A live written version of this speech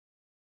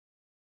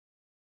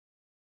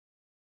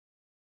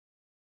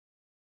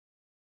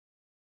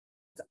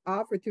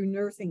offered through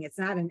nursing. It's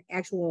not an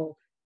actual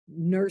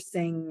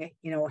nursing,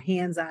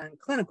 hands-on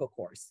clinical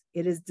course.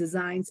 It is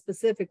designed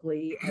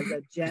specifically as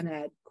a gen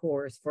ed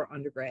course for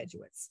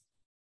undergraduates.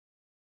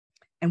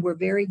 And we're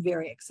very,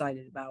 very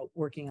excited about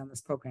working on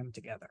this program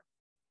together.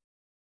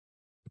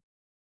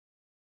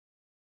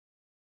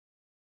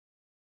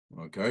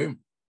 Okay.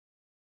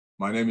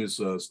 My name is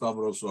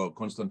Stavros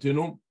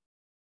Konstantinou.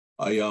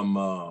 I am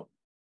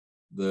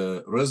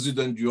the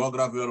resident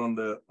geographer on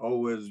the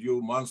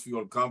OSU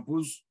Mansfield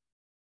campus,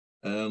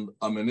 and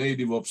I'm a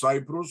native of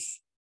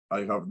Cyprus.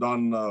 I have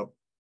done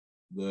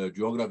the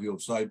geography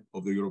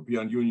of the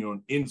European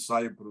Union in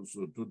Cyprus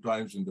 2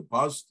 times in the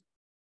past.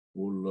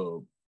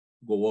 We'll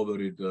go over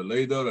it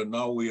later, and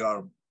now we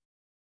are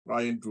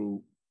trying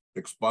to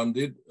expand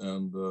it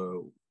and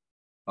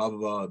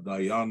have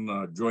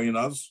Diane join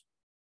us.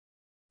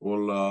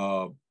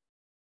 We'll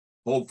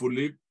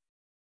hopefully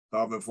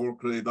have a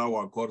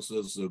 4-credit-hour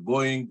courses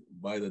going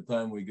by the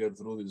time we get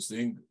through this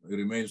thing. It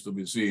remains to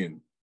be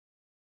seen.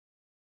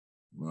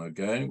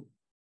 Okay.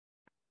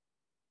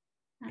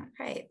 All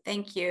right,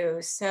 thank you.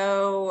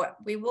 So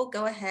we will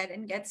go ahead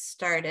and get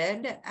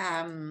started.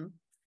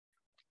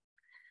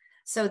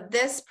 So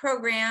this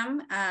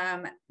program,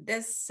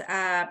 this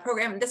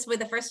will be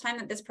the first time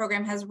that this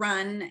program has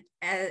run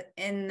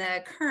in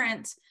the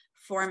current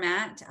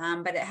format,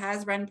 but it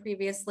has run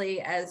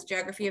previously as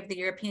Geography of the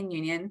European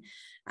Union.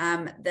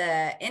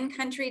 The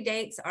in-country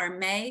dates are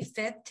May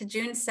 5th to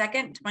June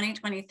 2nd,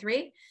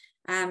 2023.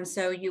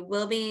 So you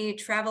will be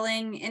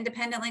traveling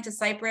independently to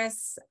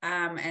Cyprus,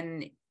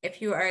 and if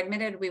you are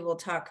admitted, we will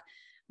talk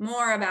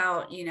more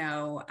about,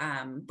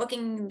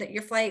 booking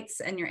your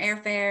flights and your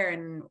airfare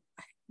and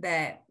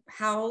the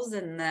hows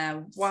and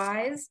the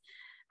whys.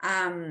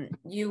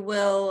 You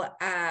will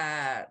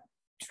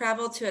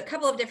travel to a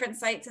couple of different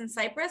sites in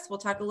Cyprus. We'll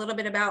talk a little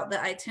bit about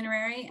the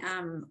itinerary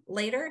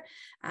later,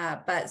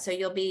 but so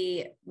you'll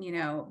be,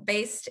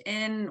 based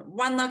in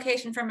one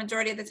location for a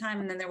majority of the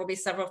time, and then there will be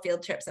several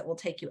field trips that will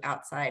take you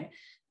outside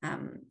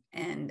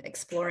and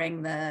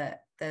exploring the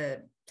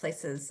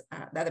places,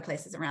 the other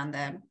places around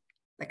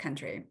the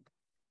country.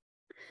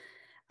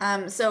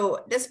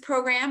 So this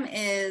program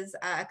is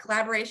a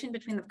collaboration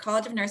between the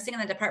College of Nursing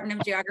and the Department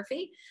of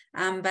Geography.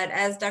 But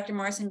as Dr.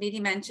 Morrison-Beatty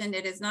mentioned,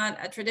 it is not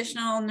a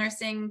traditional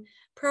nursing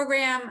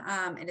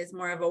program. It is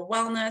more of a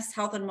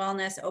health and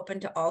wellness, open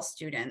to all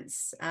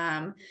students.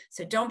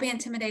 So don't be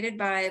intimidated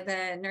by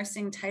the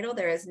nursing title.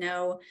 There is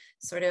no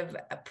sort of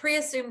a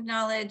pre-assumed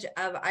knowledge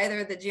of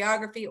either the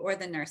geography or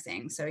the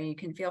nursing. So you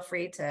can feel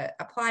free to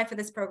apply for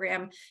this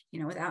program,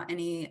 without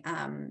any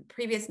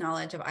previous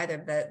knowledge of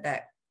either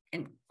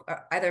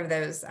either of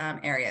those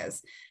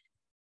areas.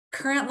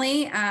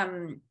 Currently,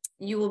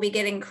 you will be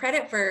getting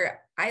credit for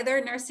either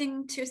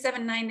Nursing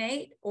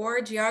 2798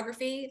 or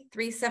Geography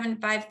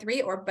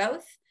 3753 or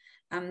both.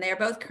 They are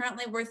both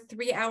currently worth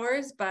 3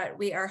 hours, but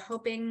we are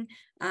hoping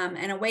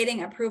and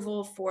awaiting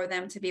approval for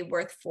them to be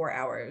worth 4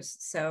 hours.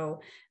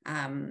 So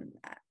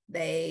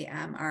they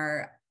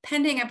are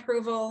pending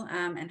approval,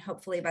 and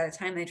hopefully by the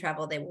time they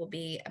travel, they will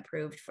be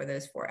approved for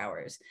those 4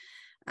 hours.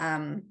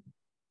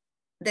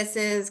 This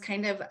is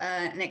kind of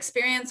an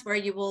experience where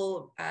you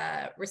will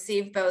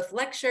receive both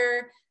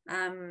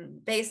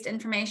lecture-based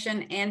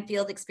information and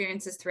field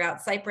experiences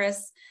throughout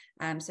Cyprus.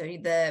 So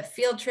the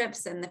field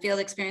trips and the field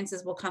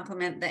experiences will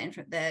complement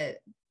the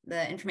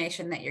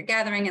information that you're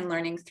gathering and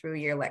learning through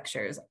your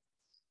lectures.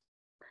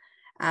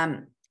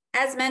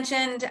 As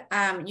mentioned,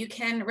 you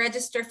can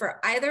register for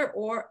either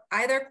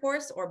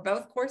course or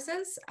both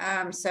courses.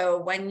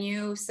 So when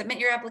you submit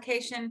your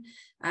application,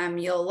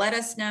 you'll let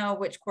us know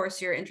which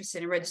course you're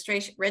interested in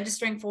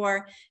registering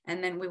for,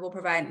 and then we will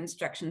provide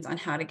instructions on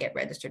how to get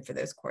registered for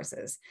those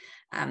courses.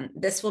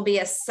 This will be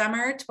a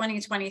summer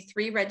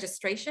 2023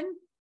 registration.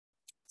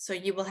 So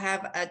you will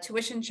have a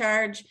tuition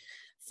charge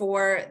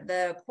for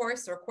the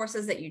course or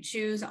courses that you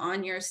choose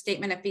on your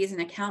statement of fees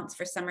and accounts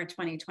for summer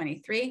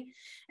 2023.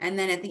 And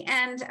then at the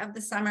end of the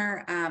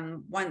summer,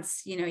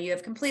 once you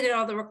have completed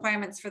all the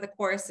requirements for the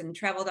course and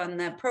traveled on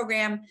the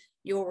program,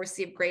 you will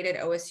receive graded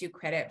OSU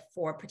credit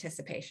for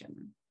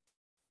participation.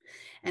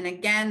 And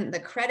again, the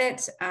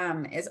credit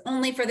is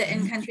only for the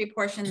in-country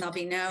portion. There'll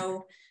be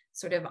no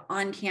sort of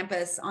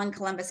on-campus, on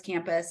Columbus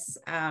campus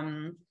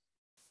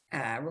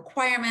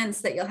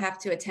requirements that you'll have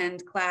to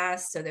attend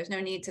class. So there's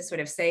no need to sort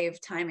of save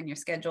time in your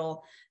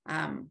schedule.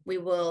 The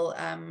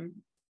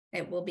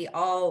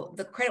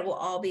credit will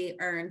all be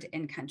earned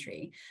in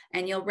country,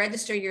 and you'll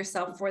register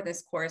yourself for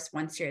this course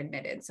once you're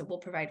admitted. So we'll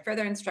provide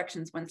further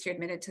instructions once you're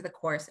admitted to the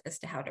course as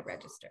to how to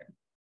register.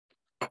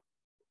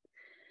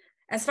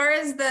 As far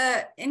as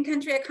the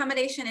in-country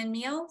accommodation and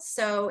meals,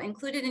 so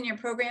included in your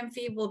program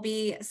fee will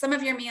be some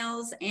of your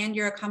meals and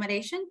your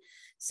accommodation.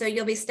 So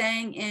you'll be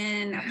staying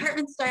in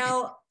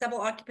apartment-style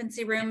double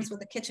occupancy rooms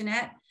with a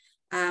kitchenette.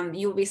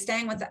 You will be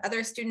staying with the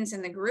other students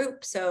in the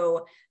group.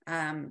 So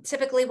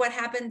typically what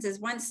happens is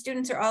once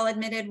students are all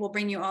admitted, we'll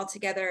bring you all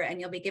together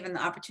and you'll be given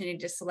the opportunity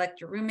to select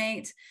your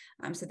roommate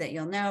so that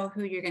you'll know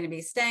who you're going to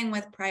be staying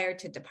with prior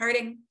to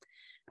departing.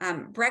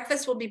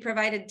 Breakfast will be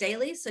provided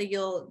daily, so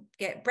you'll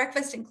get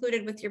breakfast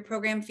included with your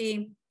program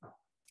fee.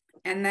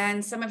 And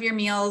then some of your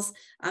meals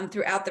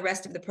throughout the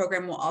rest of the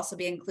program will also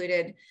be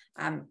included.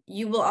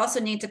 You will also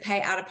need to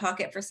pay out of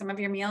pocket for some of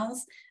your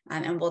meals.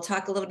 And we'll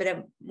talk a little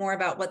bit more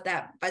about what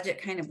that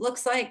budget kind of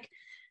looks like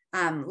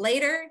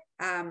later.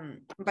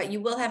 But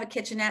you will have a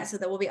kitchenette, so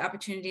there will be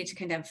opportunity to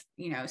kind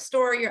of,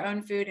 store your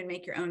own food and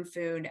make your own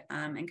food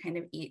and kind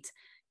of eat,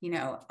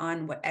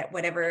 at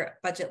whatever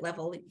budget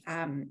level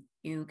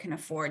you can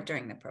afford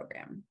during the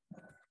program.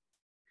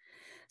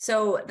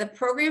 So the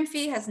program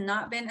fee has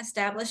not been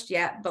established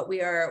yet, but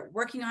we are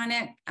working on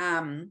it.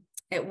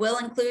 It will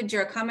include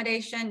your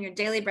accommodation, your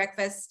daily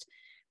breakfast,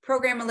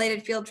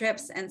 program-related field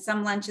trips, and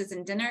some lunches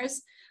and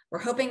dinners. We're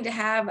hoping to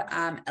have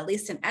at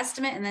least an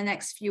estimate in the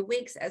next few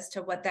weeks as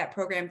to what that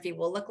program fee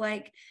will look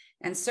like.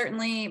 And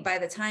certainly by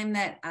the time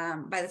that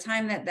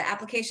the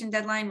application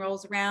deadline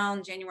rolls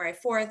around January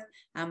 4th,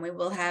 we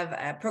will have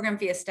a program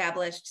fee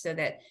established so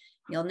that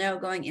you'll know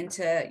going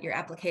into your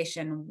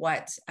application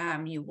what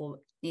you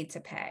will need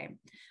to pay.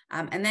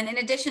 And then in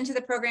addition to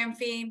the program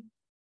fee,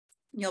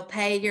 you'll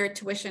pay your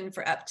tuition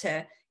for up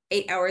to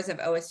 8 hours of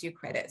OSU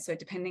credit. So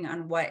depending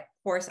on what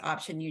course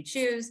option you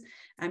choose,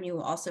 you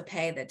will also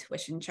pay the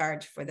tuition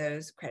charge for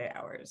those credit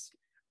hours.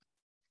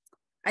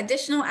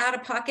 Additional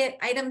out-of-pocket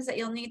items that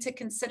you'll need to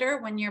consider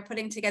when you're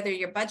putting together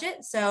your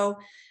budget. So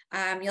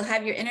you'll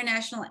have your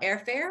international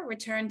airfare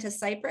return to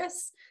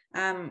Cyprus.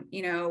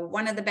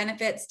 One of the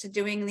benefits to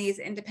doing these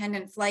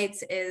independent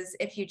flights is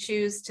if you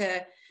choose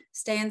to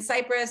stay in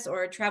Cyprus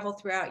or travel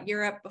throughout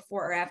Europe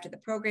before or after the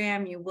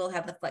program, you will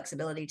have the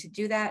flexibility to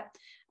do that.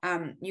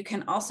 You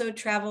can also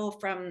travel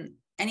from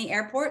any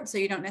airport, so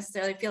you don't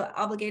necessarily feel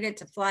obligated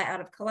to fly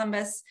out of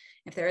Columbus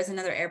if there is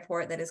another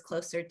airport that is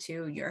closer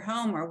to your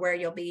home or where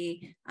you'll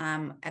be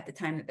at the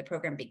time that the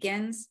program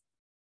begins.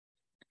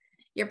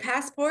 Your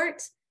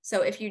passport.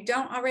 So if you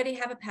don't already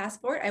have a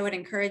passport, I would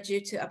encourage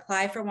you to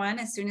apply for one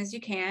as soon as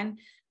you can.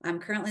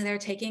 Currently, they're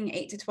taking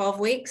 8 to 12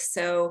 weeks.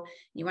 So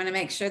you want to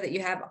make sure that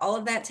you have all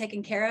of that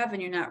taken care of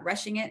and you're not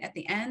rushing it at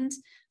the end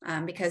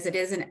because it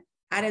is an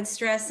added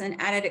stress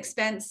and added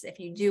expense if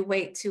you do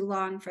wait too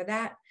long for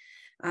that.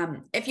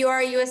 If you are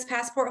a U.S.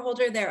 passport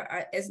holder,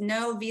 there is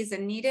no visa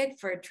needed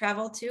for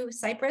travel to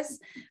Cyprus.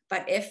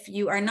 But if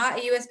you are not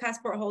a U.S.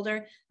 passport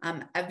holder,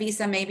 a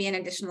visa may be an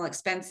additional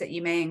expense that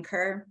you may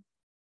incur.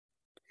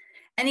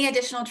 Any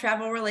additional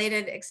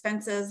travel-related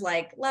expenses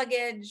like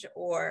luggage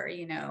or,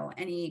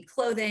 any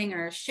clothing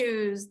or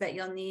shoes that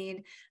you'll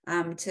need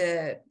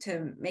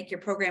to make your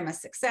program a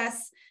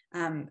success.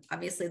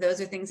 Obviously, those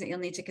are things that you'll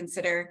need to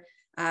consider.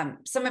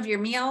 Some of your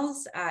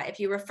meals, if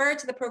you refer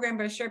to the program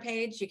brochure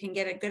page, you can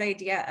get a good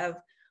idea of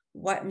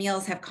what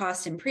meals have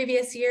cost in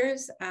previous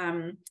years.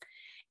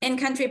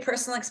 In-country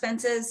personal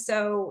expenses,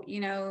 so,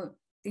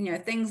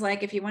 things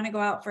like if you want to go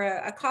out for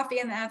a coffee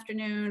in the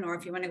afternoon or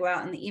if you want to go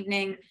out in the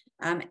evening,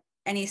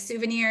 any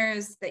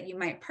souvenirs that you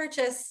might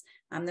purchase,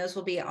 those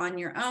will be on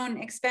your own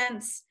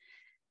expense.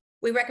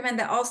 We recommend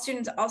that all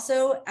students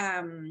also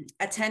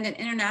attend an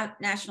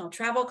international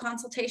travel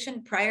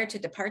consultation prior to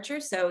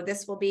departure. So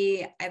this will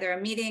be either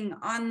a meeting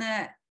on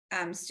at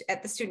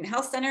the Student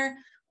Health Center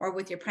or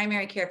with your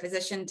primary care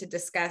physician to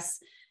discuss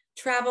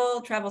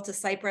travel to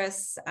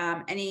Cyprus,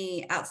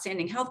 any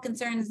outstanding health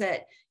concerns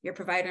that your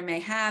provider may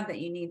have that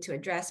you need to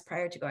address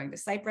prior to going to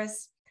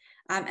Cyprus.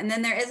 And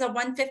then there is a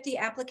 $150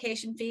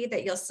 application fee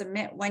that you'll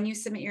submit when you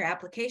submit your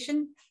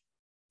application.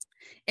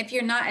 If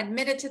you're not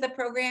admitted to the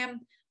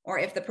program, or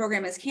if the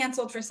program is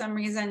canceled for some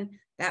reason,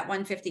 that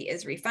 $150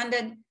 is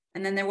refunded.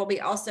 And then there will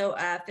be also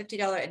a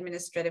 $50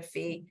 administrative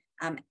fee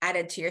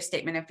added to your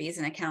statement of fees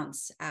and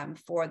accounts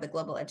for the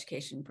global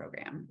education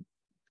program.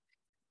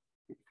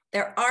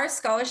 There are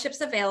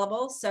scholarships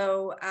available.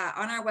 So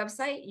on our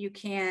website, you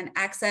can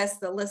access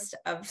the list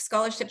of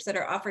scholarships that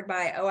are offered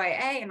by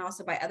OIA and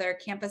also by other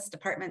campus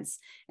departments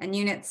and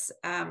units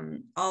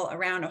all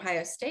around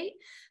Ohio State.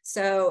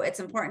 So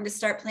it's important to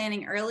start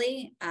planning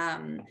early.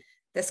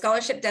 The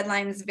scholarship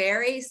deadlines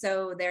vary,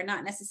 so they're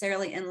not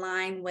necessarily in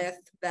line with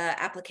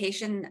the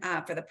application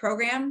for the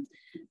program.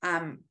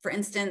 For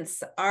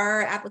instance,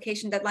 our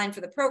application deadline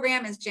for the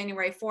program is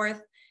January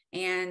 4th,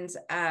 and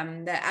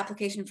the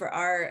application for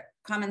our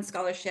Common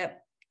Scholarship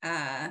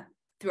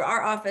through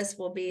our office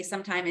will be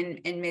sometime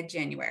in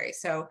mid-January.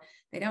 So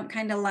they don't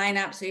kind of line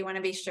up, so you want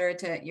to be sure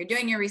you're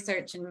doing your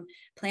research and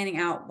planning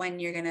out when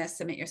you're going to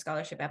submit your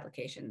scholarship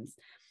applications.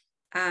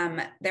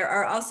 There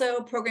are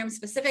also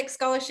program-specific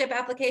scholarship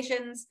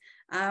applications,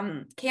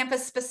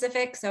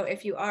 campus-specific. So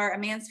if you are a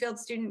Mansfield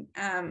student,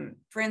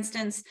 for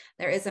instance,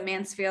 there is a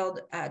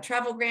Mansfield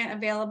travel grant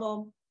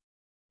available.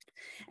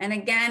 And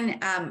again,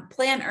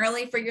 plan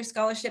early for your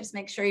scholarships.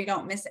 Make sure you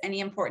don't miss any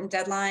important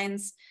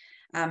deadlines.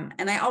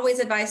 And I always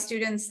advise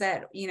students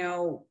that,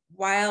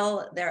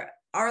 while there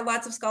are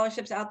lots of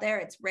scholarships out there,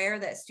 it's rare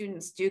that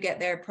students do get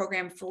their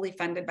program fully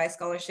funded by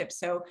scholarships.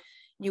 So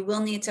you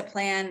will need to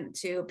plan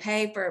to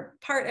pay for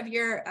part of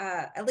your,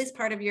 at least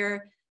part of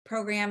your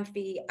program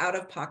fee out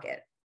of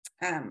pocket.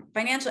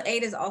 Financial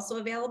aid is also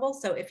available.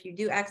 So if you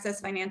do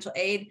access financial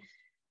aid,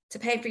 To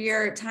pay for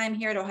your time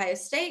here at Ohio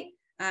State,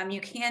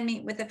 you can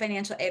meet with the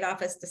financial aid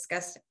office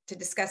to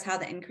discuss how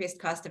the increased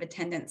cost of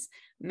attendance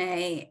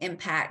may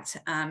impact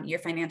your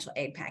financial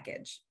aid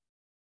package.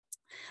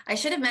 I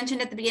should have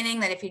mentioned at the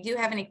beginning that if you do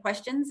have any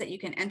questions, that you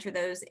can enter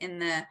those in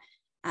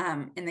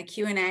the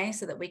Q&A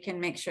so that we can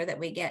make sure that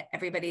we get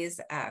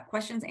everybody's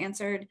questions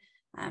answered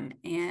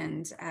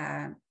and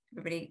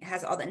everybody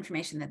has all the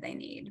information that they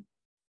need.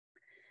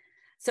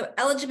 So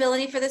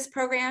eligibility for this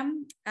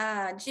program,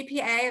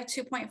 GPA of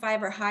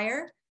 2.5 or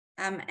higher,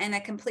 and a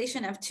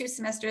completion of 2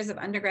 semesters of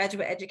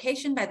undergraduate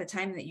education by the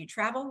time that you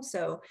travel.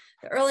 So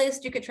the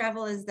earliest you could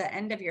travel is the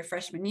end of your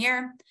freshman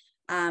year.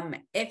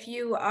 If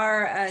you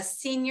are a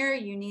senior,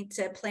 you need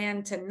to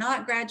plan to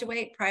not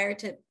graduate prior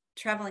to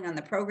traveling on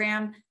the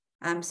program.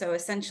 So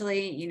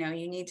essentially, you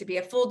need to be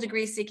a full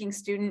degree seeking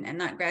student and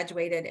not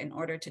graduated in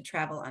order to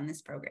travel on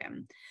this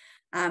program.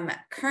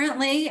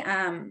 Currently,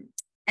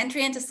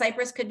 entry into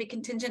Cyprus could be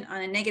contingent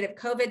on a negative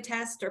COVID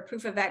test or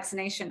proof of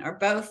vaccination or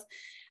both.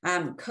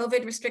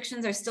 COVID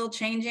restrictions are still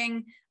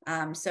changing.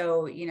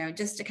 So,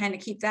 just to kind of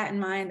keep that in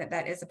mind,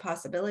 that is a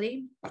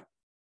possibility.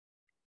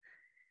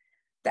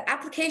 The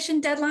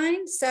application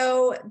deadline.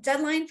 So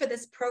deadline for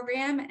this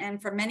program and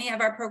for many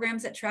of our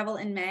programs that travel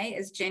in May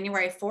is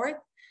January 4th.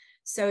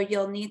 So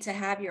you'll need to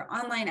have your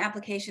online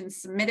application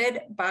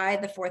submitted by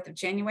the 4th of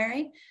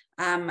January.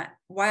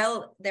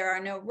 While there are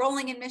no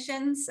rolling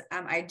admissions,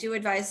 I do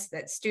advise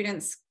that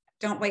students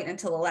don't wait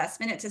until the last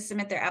minute to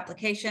submit their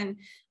application.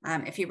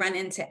 If you run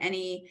into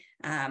any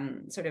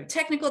sort of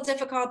technical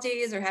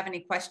difficulties or have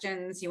any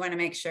questions, you want to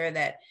make sure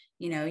that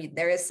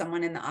there is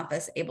someone in the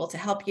office able to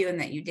help you and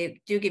that you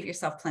do give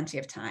yourself plenty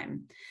of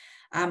time.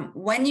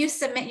 When you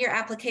submit your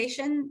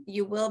application,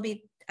 you will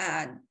need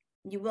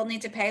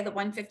to pay the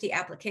 $150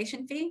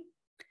 application fee.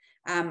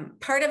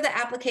 Part of the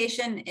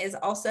application is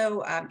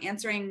also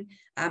answering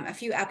a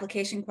few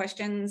application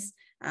questions.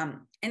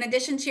 In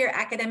addition to your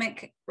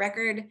academic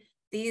record,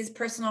 these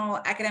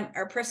personal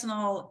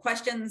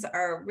questions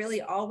are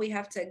really all we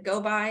have to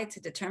go by to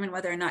determine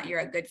whether or not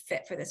you're a good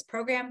fit for this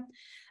program.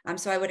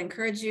 So I would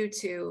encourage you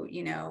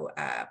to,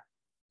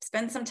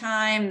 spend some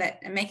time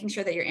making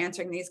sure that you're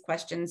answering these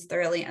questions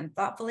thoroughly and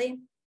thoughtfully.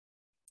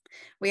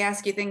 We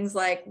ask you things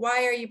like,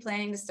 why are you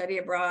planning to study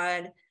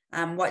abroad?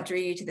 What drew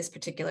you to this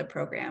particular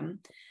program?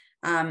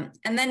 And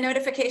then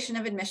notification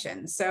of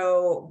admission.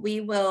 So we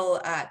will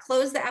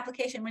close the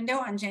application window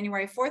on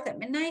January 4th at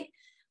midnight.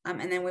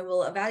 And then we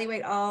will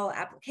evaluate all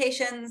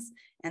applications.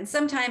 And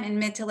sometime in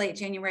mid to late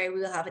January,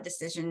 we will have a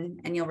decision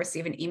and you'll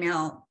receive an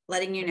email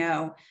letting you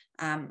know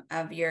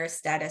of your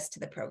status to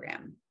the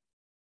program.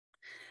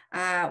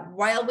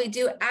 While we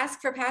do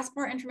ask for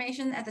passport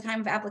information at the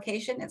time of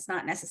application, it's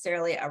not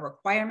necessarily a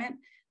requirement.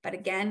 But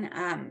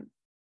again,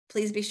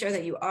 please be sure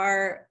that you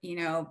are,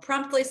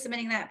 promptly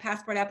submitting that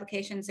passport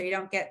application so you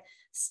don't get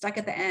stuck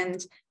at the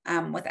end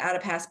without a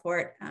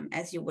passport,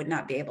 as you would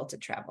not be able to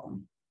travel.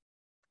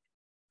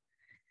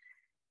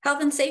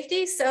 Health and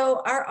safety.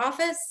 So our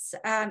office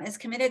is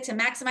committed to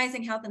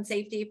maximizing health and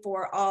safety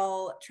for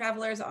all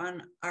travelers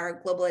on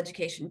our global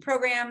education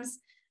programs.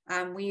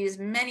 We use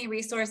many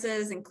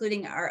resources,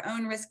 including our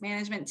own risk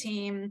management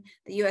team,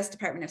 the U.S.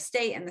 Department of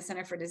State, and the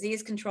Center for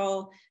Disease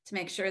Control to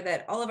make sure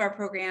that all of our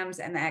programs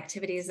and the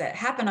activities that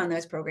happen on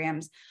those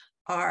programs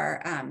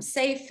are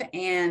safe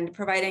and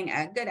providing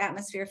a good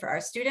atmosphere for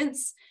our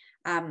students.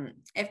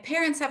 If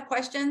parents have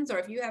questions or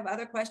if you have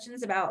other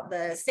questions about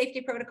the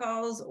safety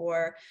protocols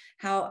or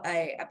how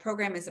a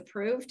program is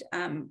approved,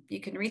 you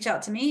can reach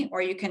out to me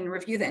or you can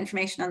review the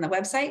information on the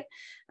website.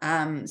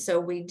 So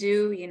we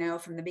do,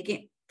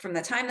 from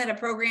the time that a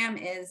program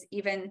is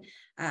even,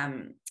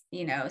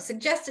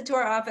 suggested to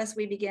our office,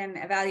 we begin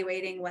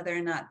evaluating whether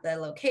or not the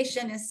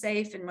location is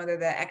safe and whether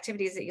the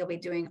activities that you'll be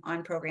doing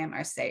on program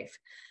are safe.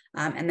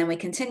 And then we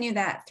continue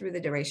that through the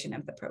duration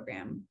of the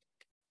program.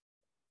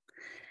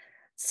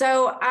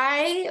 So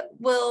I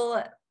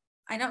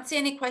don't see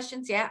any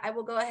questions yet. I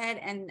will go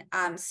ahead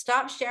and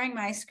stop sharing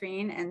my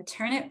screen and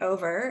turn it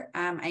over.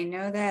 I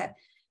know that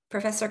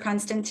Professor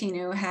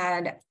Constantinou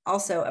had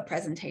also a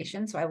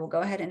presentation, so I will go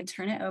ahead and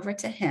turn it over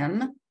to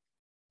him.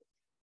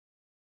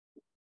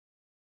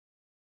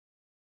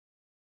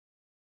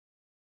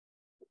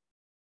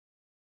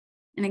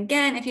 And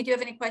again, if you do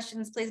have any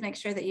questions, please make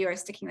sure that you are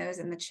sticking those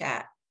in the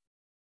chat.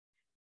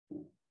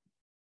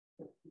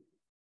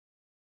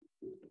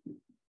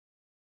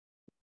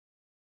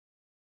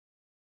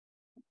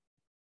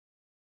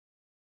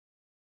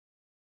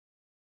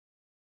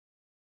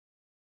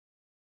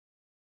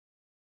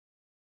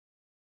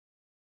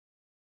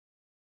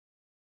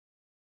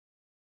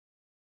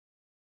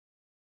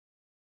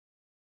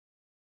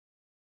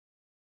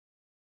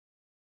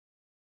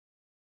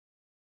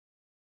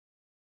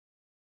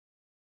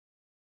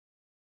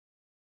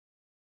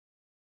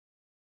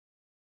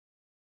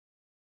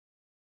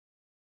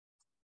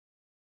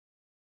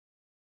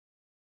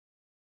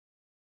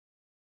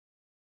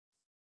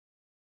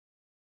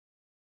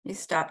 You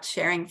stopped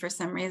sharing for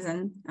some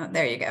reason. Oh,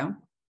 there you go.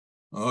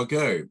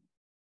 Okay.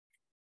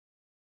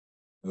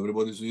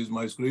 Everybody sees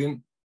my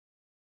screen?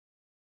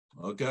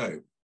 Okay,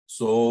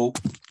 so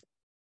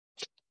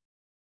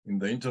in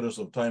the interest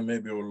of time,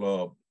 maybe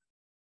we'll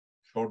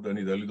shorten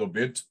it a little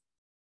bit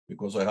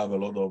because I have a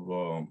lot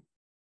of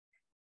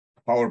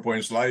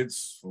PowerPoint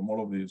slides from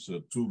all of these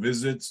 2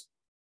 visits.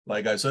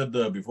 Like I said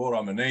before,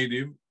 I'm a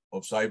native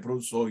of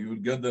Cyprus, so you'll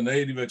get the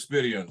native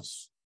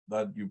experience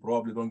that you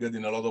probably don't get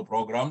in a lot of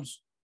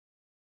programs.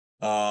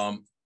 I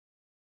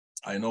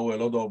know a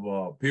lot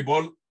of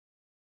people,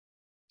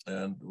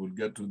 and we'll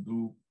get to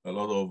do a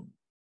lot of,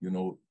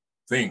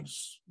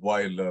 things.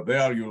 While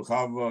there, you'll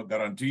have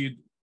guaranteed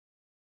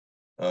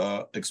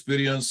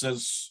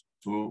experiences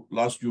to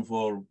last you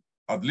for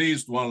at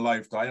least 1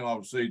 lifetime. I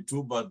would say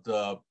 2, but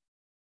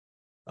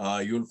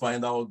you'll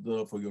find out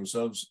for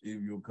yourselves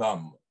if you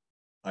come.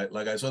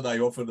 Like I said, I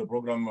offered the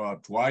program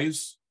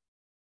twice.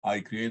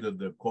 I created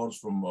the course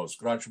from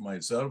scratch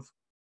myself.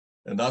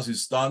 And as it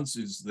stands,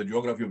 is the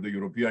geography of the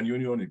European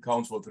Union. It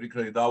counts for 3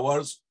 credit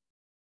hours.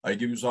 I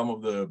give you some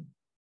of the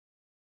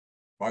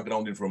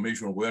background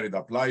information where it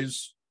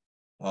applies.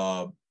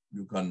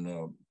 You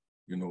can,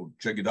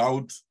 check it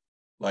out.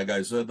 Like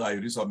I said, I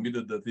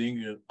resubmitted the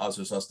thing as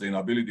a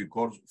sustainability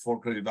course, 4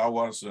 credit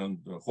hours, and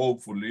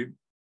hopefully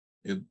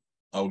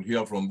I'll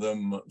hear from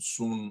them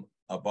soon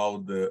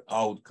about the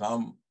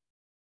outcome.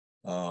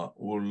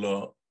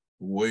 We'll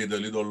wait a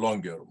little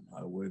longer.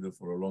 I waited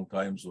for a long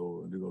time,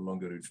 so a little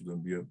longer, it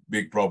shouldn't be a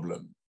big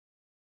problem.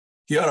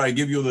 Here I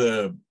give you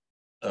the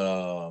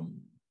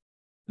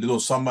little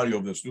summary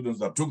of the students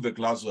that took the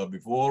class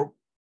before.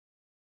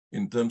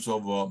 In terms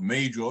of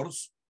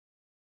majors,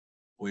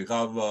 we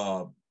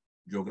have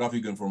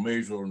geographic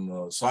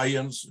information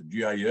science,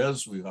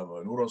 GIS, we have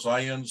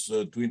neuroscience,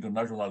 2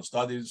 international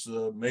studies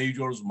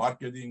majors,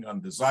 marketing,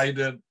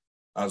 undecided,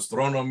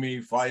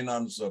 astronomy,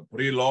 finance,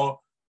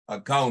 pre-law,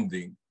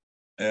 accounting.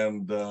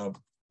 And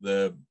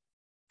the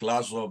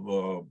class of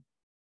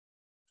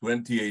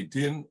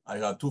 2018, I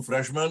had 2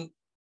 freshmen,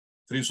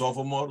 3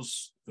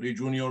 sophomores, 3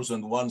 juniors,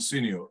 and 1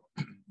 senior.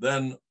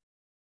 Then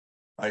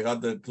I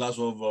had the class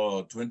of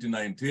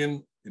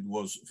 2019. It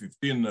was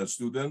 15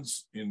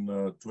 students. In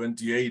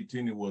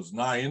 2018, it was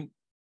 9.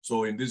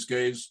 So in this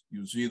case,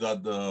 you see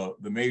that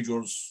the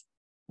majors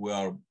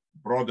were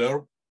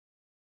broader.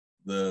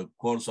 The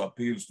course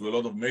appeals to a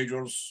lot of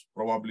majors.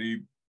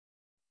 Probably,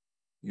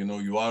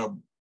 you are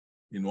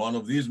in one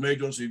of these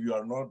majors. If you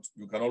are not,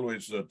 you can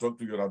always talk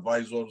to your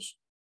advisors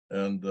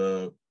and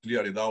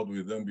clear it out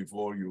with them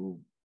before you,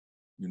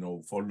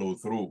 follow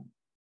through.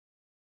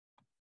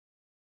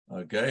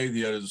 Okay,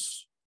 here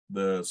is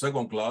the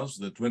second class,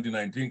 the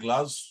 2019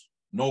 class,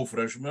 no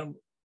freshmen,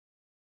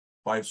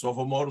 5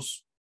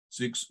 sophomores,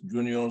 6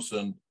 juniors,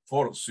 and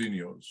 4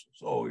 seniors.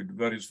 So it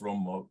varies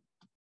from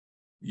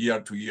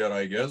year to year,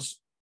 I guess.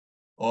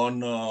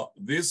 On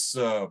this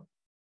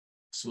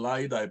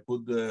slide, I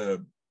put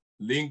the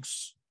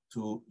links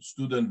to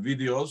student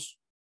videos.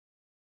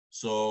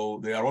 So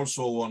they are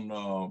also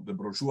on the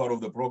brochure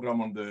of the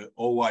program on the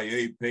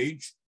OIA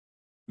page.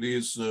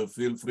 Please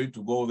feel free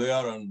to go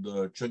there and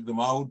check them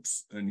out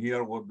and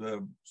hear what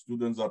the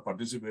students that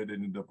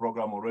participated in the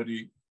program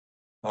already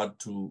had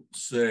to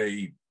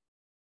say.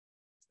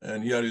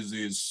 And here is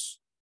these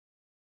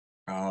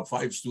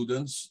 5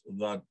 students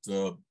that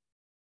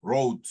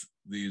wrote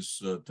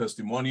these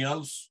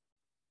testimonials.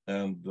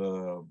 And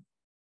the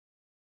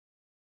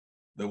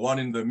one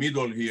in the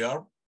middle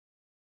here,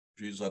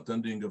 she's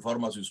attending a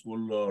pharmacy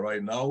school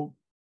right now.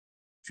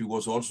 She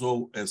was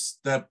also a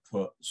STEP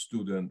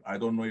student. I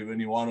don't know if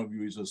any one of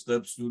you is a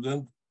STEP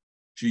student.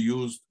 She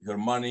used her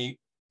money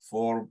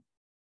for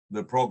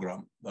the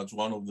program. That's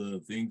one of the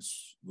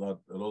things that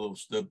a lot of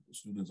STEP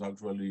students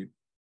actually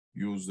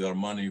use their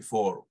money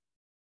for.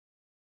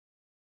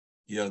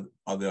 Here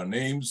are their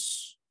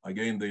names.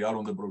 Again, they are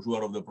on the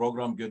brochure of the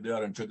program. Get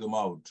there and check them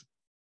out.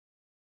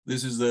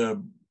 This is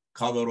the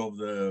cover of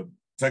the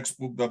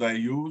textbook that I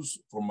use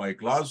for my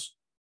class,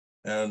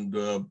 and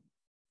a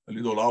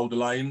little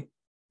outline,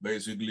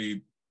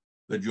 basically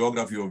the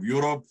geography of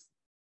Europe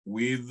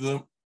with,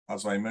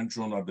 as I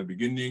mentioned at the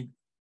beginning,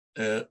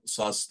 a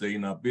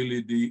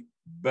sustainability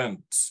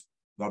bent.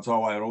 That's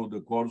how I wrote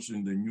the course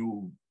in the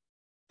new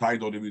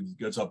title. If it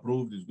gets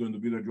approved, it's going to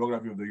be the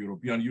geography of the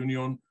European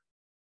Union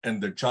and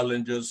the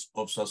challenges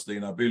of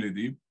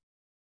sustainability,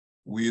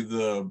 with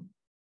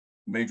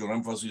major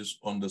emphasis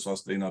on the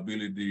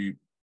sustainability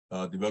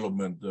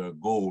development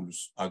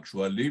goals,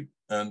 actually,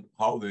 and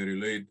how they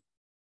relate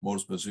more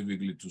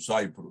specifically to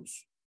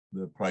Cyprus,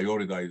 the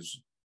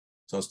prioritized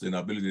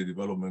sustainability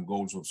development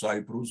goals of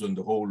Cyprus, and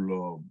the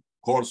whole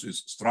course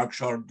is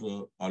structured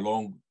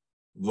along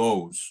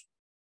those.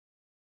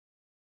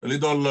 A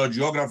little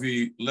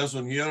geography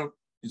lesson here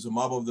is a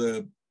map of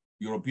the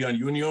European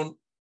Union.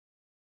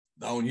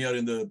 Down here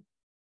in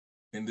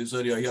this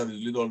area here,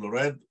 this little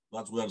red,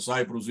 that's where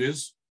Cyprus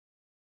is.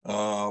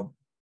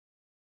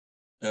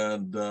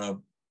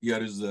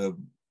 Here is the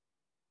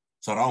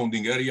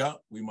surrounding area,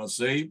 we must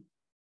say.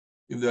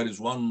 If there is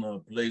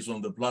one place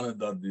on the planet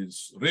that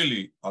is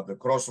really at the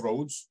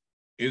crossroads,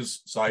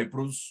 is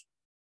Cyprus.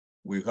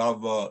 We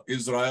have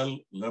Israel,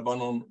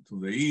 Lebanon to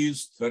the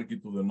east, Turkey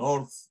to the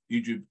north,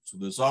 Egypt to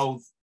the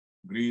south,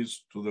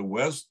 Greece to the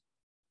west.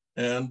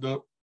 And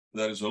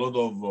there is a lot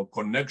of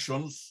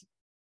connections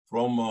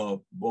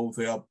from both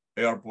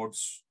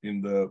airports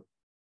in the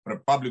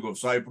Republic of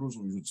Cyprus,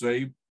 we should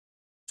say,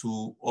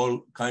 to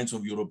all kinds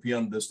of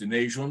European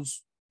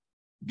destinations.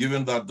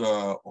 Given that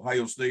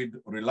Ohio State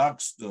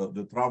relaxed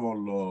the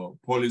travel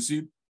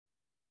policy,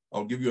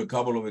 I'll give you a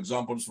couple of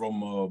examples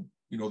from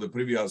the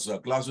previous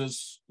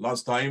classes.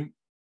 Last time,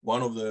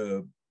 one of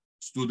the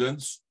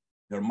students,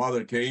 her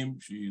mother came,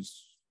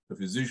 she's a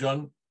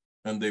physician,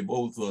 and they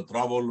both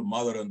traveled,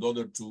 mother and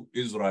daughter, to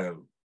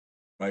Israel,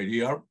 right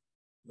here,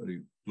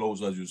 very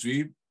close as you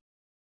see.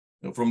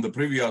 From the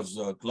previous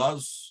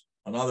class,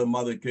 another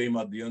mother came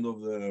at the end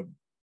of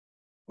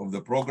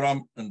the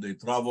program, and they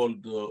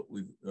traveled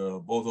with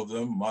both of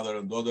them, mother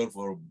and daughter,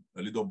 for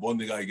a little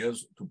bonding, I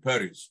guess, to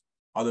Paris.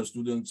 Other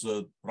students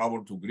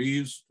traveled to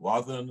Greece, to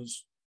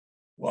Athens,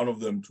 one of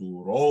them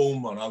to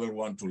Rome, another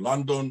one to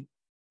London.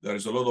 There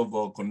is a lot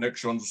of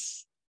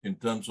connections in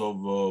terms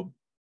of,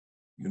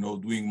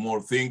 doing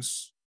more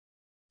things.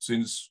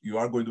 Since you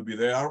are going to be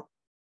there,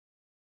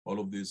 all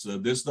of this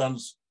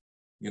distance,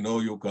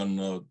 you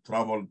can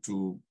travel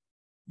to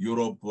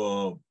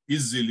Europe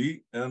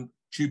easily and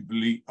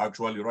cheaply.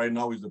 Actually, right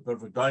now is the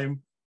perfect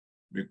time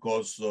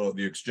because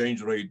the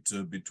exchange rate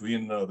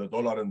between the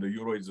dollar and the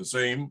euro is the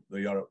same.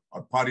 They are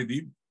at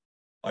parity.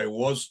 I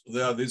was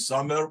there this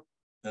summer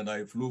and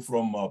I flew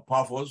from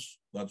Paphos.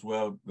 That's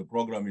where the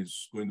program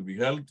is going to be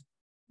held,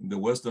 in the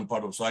western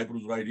part of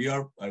Cyprus, right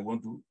here. I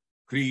went to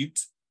Crete,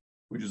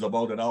 which is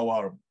about an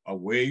hour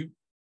away.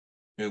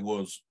 It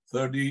was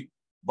 $30,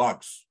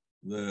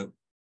 the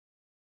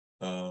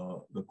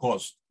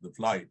cost, the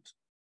flight,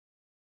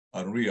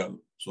 unreal.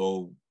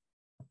 So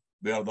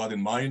bear that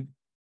in mind.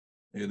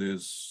 It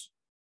is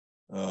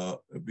a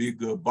big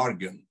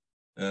bargain.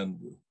 And,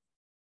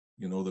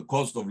 the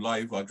cost of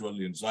life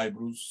actually in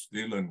Cyprus,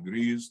 still in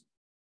Greece,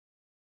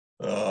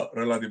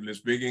 relatively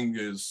speaking,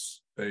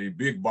 is a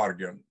big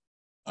bargain.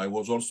 I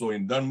was also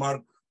in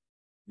Denmark.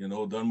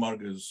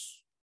 Denmark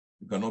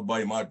you cannot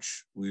buy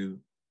much with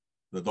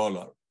the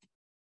dollar.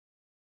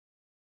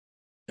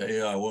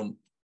 I won't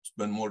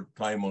spend more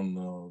time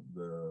on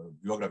the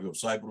geography of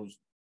Cyprus.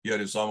 Here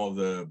is some of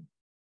the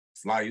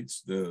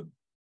flights, the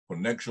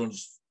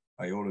connections.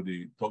 I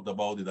already talked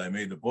about it. I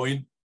made the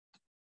point.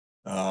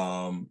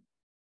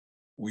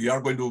 We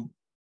are going to,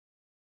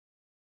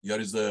 here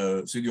is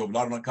the city of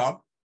Larnaca.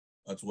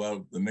 That's where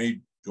the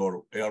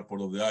major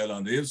airport of the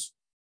island is.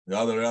 The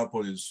other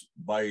airport is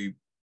by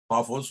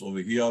Paphos over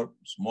here,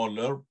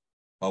 smaller.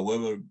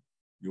 However,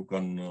 you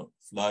can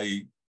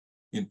fly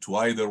into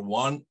either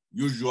one.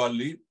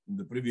 Usually, in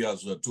the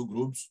previous two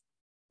groups,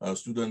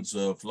 students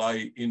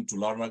fly into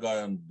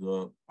Larnaca,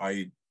 and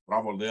I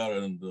travel there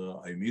and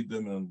I meet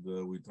them,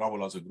 and we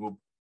travel as a group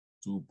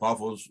to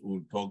Paphos.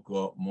 We'll talk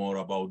more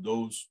about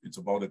those. It's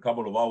about a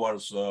couple of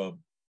hours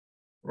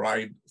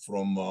ride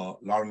from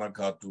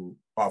Larnaca to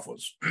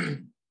Paphos.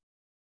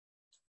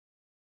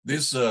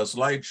 This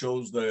slide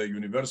shows the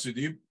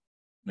university.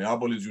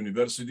 Neapolis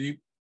University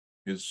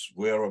is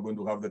where we're going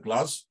to have the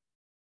class.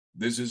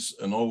 This is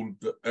an old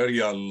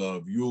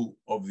aerial view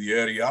of the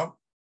area.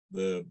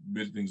 The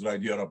buildings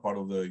right here are part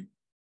of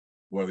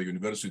where the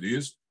university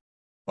is.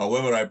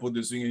 However, I put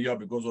this in here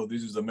because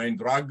this is the main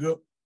drag,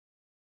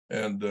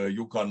 and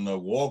you can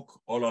walk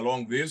all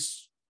along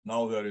this.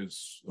 Now the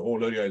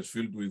whole area is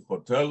filled with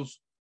hotels,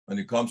 and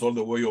it comes all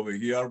the way over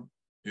here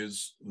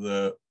is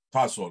the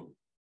castle.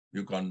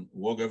 You can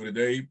walk every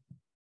day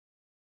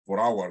for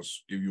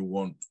hours if you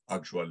want,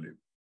 actually.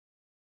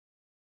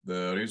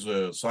 There is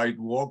a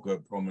sidewalk, a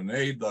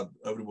promenade that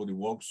everybody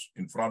walks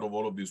in front of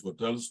all of these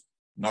hotels.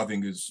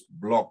 Nothing is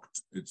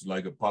blocked. It's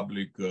like a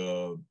public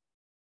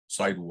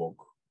sidewalk,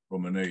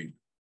 promenade.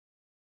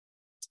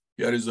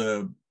 Here is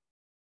the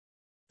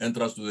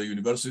entrance to the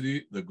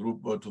university, the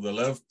group to the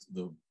left,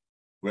 the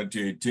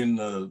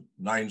 2018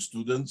 9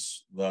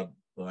 students that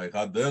I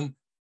had then.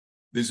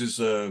 This is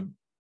a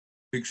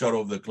picture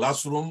of the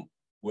classroom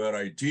where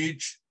I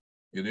teach.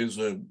 It is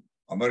an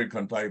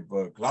American type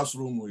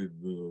classroom with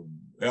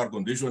air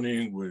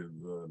conditioning, with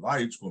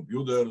lights,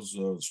 computers,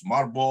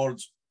 smart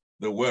boards,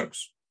 the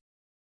works.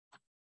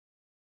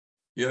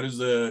 Here is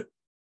the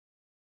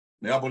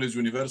Neapolis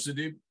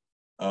University.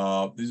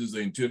 This is the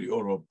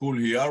interior pool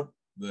here.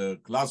 The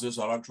classes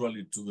are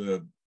actually to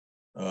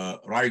the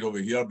right over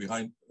here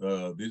behind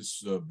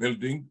this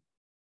building.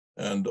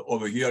 And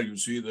over here, you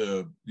see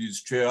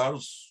these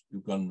chairs.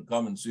 You can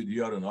come and sit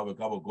here and have a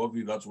cup of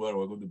coffee. That's where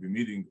we're going to be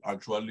meeting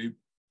actually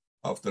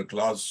after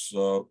class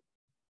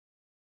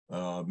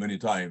many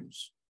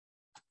times.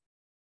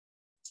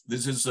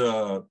 This is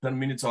 10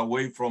 minutes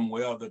away from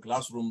where the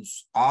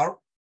classrooms are.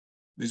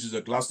 This is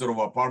a cluster of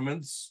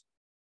apartments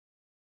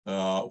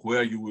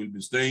where you will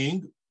be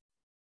staying.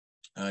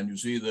 And you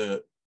see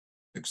the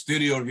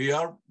exterior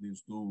here,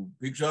 these two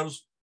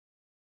pictures.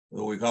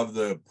 We have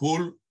the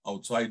pool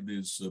outside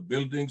these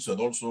buildings, and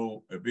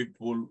also a big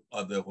pool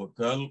at the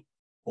hotel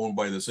owned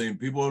by the same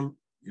people.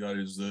 Here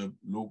is the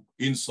look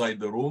inside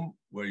the room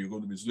where you're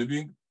going to be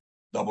sleeping.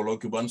 Double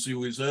occupancy,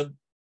 we said.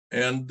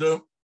 And,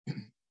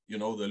 you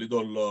know, the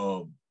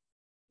little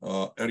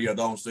area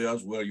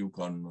downstairs where you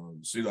can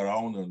sit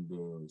around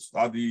and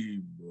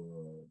study,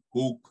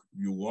 cook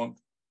if you want,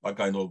 that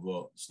kind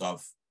of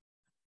stuff.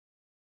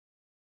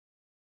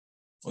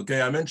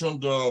 Okay, I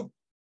mentioned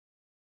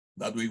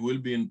that we will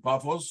be in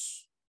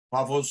Paphos.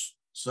 Paphos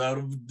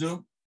served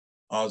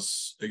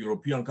as a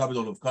European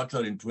capital of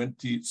culture in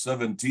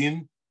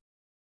 2017.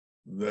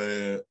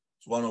 It's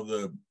one of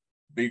the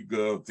big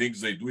things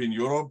they do in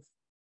Europe.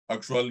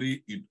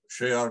 Actually, it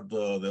shared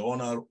the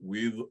honor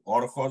with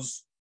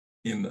Aarhus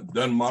in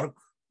Denmark.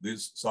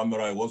 This summer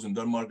I was in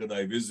Denmark and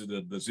I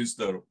visited the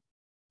sister,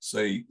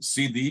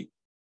 city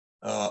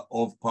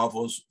of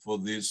Paphos for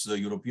this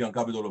European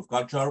capital of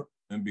culture.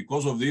 And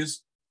because of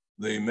this,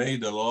 they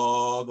made a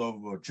lot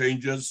of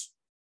changes.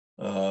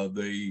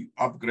 They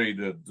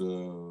upgraded,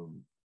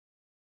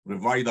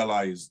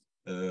 revitalized,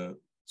 a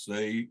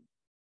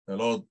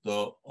lot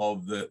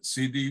of the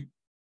city.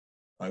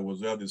 I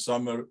was there this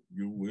summer.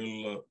 You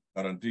will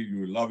guarantee you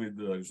will love it.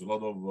 There's a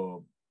lot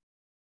of,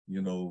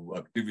 you know,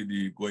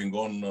 activity going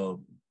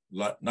on,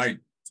 night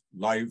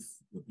life.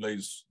 The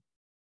place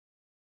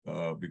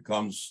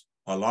becomes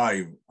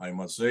alive, I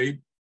must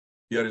say.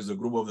 Here is a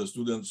group of the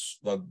students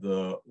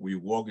that we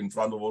walk in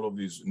front of all of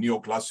these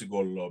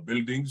neoclassical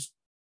buildings.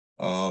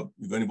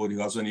 If anybody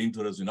has any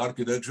interest in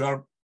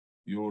architecture,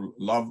 you'll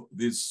love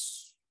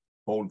this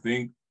whole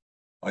thing.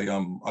 I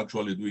am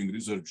actually doing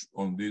research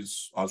on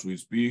this as we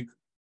speak.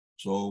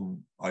 So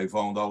I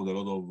found out a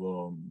lot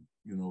of,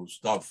 you know,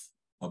 stuff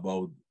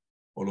about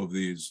all of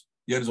these.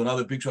 Here is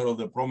another picture of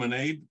the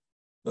promenade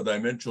that I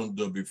mentioned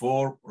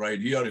before. Right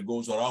here, it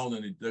goes around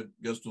and it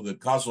gets to the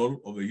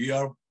castle over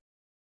here.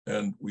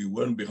 And we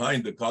went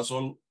behind the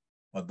castle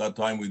at that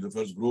time with the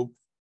first group.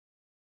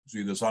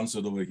 See the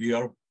sunset over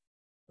here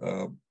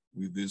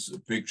with this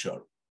picture.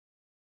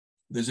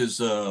 This is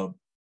the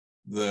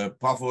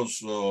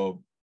Paphos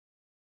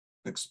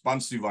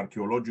expansive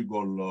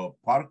archaeological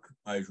park,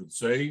 I should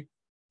say.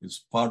 It's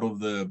part of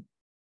the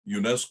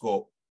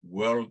UNESCO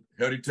World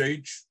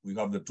Heritage. We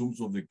have the tombs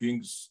of the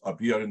kings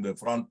up here in the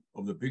front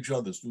of the picture,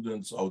 the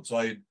students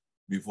outside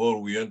before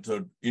we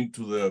entered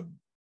into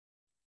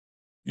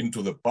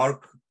the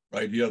park.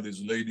 Right here,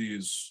 this lady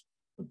is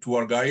a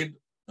tour guide.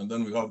 And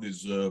then we have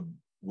these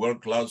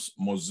world-class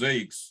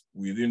mosaics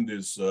within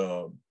this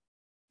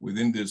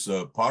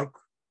park.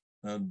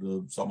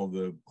 And some of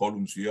the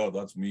columns here,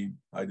 that's me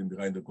hiding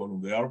behind the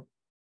column there.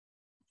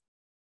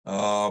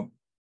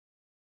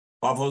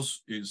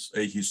 Paphos is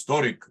a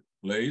historic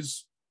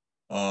place.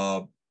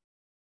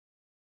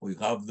 We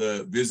have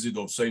the visit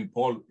of St.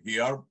 Paul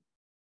here.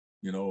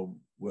 You know,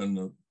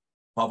 when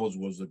Paphos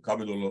was the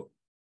capital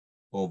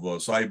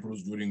of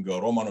Cyprus during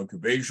Roman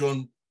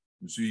occupation.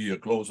 You see a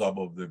close-up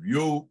of the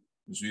view.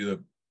 You see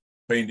the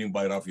painting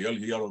by Raphael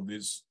here of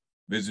this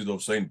visit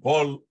of St.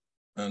 Paul,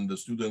 and the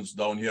students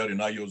down here in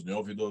Agios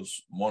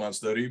Neophytos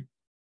Monastery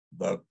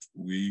that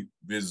we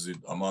visit,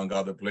 among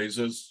other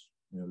places.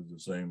 Here is the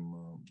same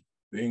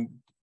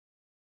thing.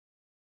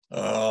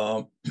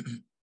 I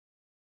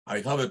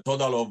have a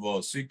total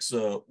of 6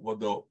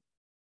 what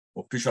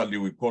officially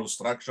we call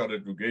structured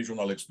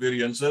educational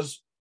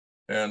experiences.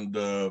 And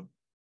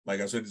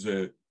like I said, it's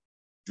a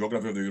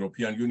Geography of the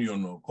European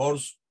Union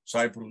course.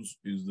 Cyprus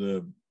is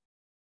the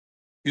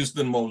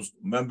easternmost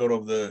member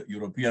of the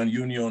European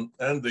Union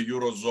and the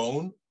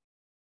Eurozone.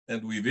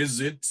 And we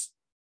visit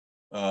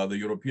the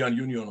European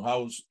Union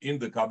House in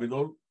the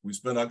capital. We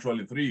spend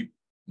actually 3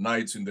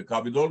 nights in the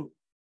capital.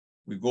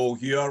 We go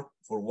here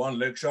for 1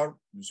 lecture.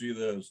 You see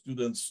the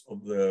students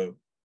of the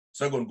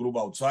second group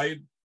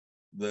outside,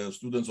 the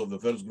students of the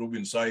first group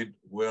inside,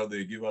 where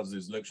they give us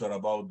this lecture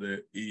about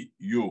the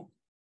EU.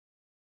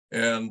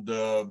 And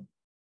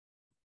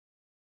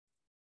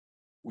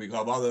we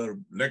have other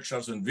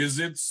lectures and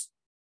visits.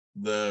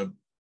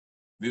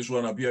 This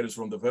one up here is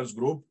from the first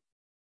group.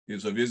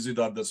 It's a visit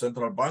at the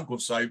Central Bank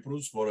of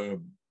Cyprus for a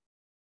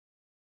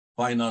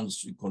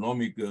finance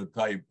economic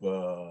type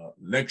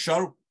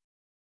lecture.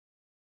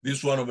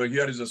 This one over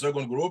here is the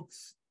second group.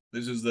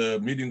 This is the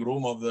meeting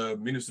room of the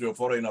Ministry of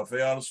Foreign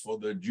Affairs for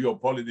the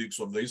geopolitics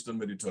of the Eastern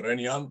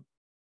Mediterranean.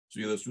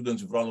 See the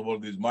students in front of all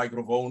these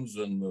microphones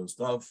and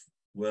stuff,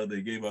 where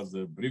they gave us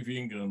the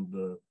briefing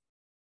and,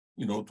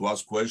 you know, to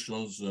ask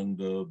questions and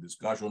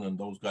discussion and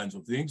those kinds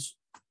of things.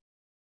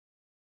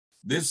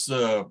 This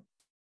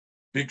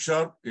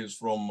picture is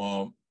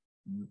from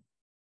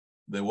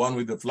the one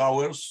with the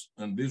flowers,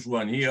 and this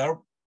one here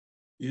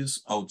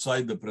is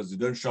outside the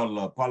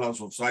presidential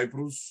palace of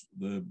Cyprus,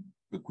 the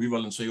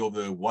equivalent, say, of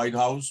the White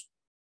House,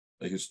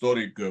 a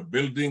historic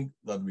building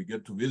that we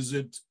get to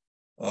visit,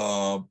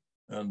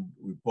 and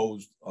we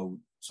posed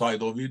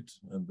outside of it,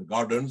 and the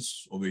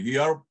gardens over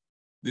here.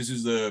 This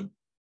is the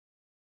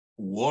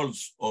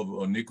walls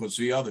of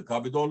Nicosia, the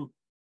capital,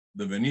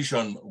 the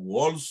Venetian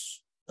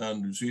walls,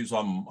 and you see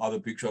some other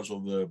pictures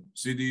of the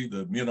city,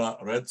 the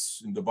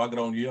minarets in the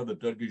background here, the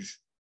Turkish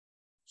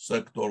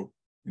sector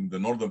in the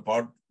northern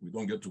part. We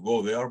don't get to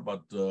go there,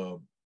 but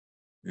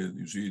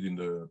you see it in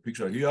the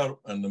picture here.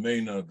 And the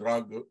main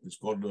drag is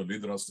called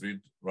Lidra Street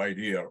right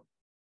here.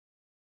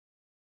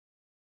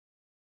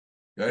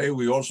 Okay,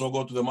 we also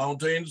go to the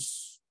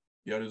mountains.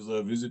 Here is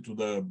a visit to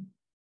the,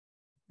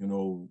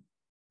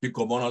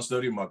 Pico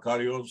Monastery,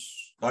 Makarios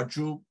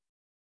statue.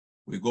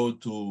 We go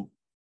to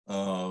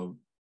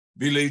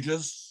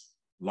villages,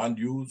 land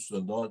use,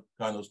 and that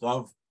kind of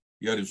stuff.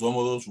 Here is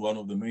Omodos, one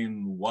of the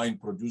main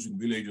wine-producing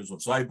villages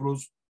of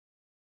Cyprus.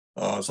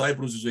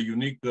 Cyprus is a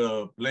unique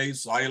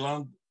place,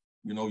 island.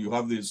 You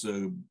have this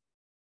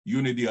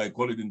unity, I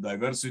call it, in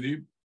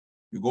diversity.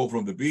 You go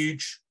from the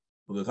beach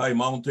to the high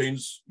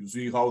mountains, you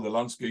see how the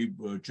landscape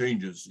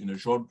changes in a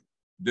short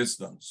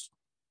distance.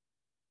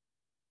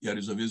 Here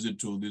is a visit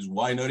to this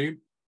winery,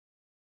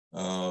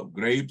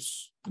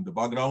 grapes in the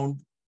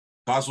background,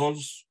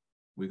 castles.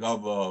 We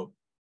have,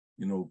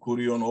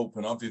 Kurion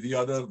Open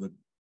Amphitheater, the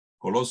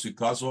Colossi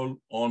Castle.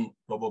 On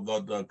top of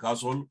that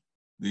castle,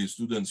 the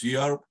students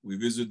here, we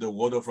visit the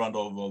waterfront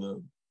of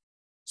the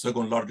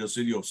second largest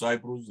city of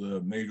Cyprus,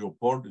 the major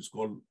port. It's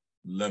called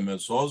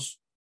Lemesos.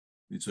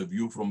 It's a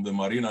view from the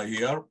marina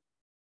here.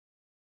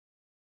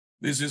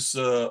 This is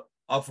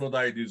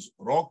Aphrodite's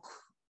Rock,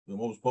 the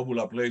most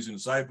popular place in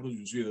Cyprus.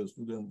 You see the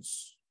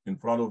students in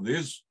front of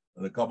this,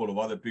 and a couple of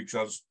other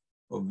pictures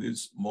of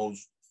this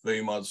most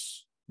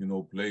famous,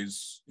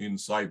 place in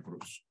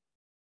Cyprus.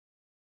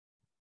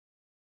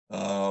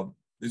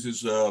 This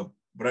is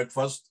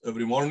breakfast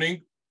every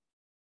morning,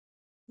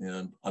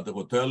 and at the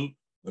hotel,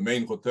 the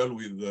main hotel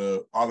with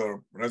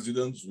other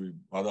residents. We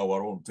had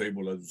our own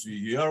table, as you see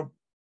here,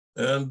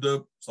 and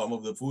some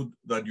of the food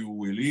that you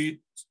will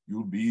eat,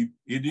 you'll be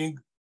eating.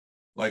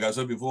 Like I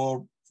said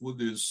before,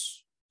 food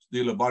is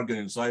still a bargain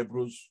in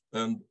Cyprus,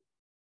 and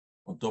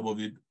on top of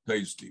it,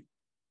 tasty.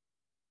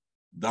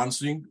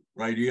 Dancing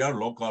right here,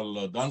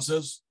 local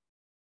dances,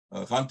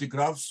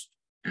 handicrafts.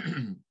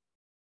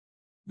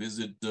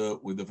 Visit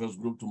with the first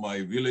group to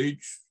my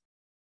village.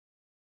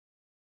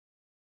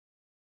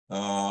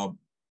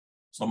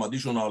 Some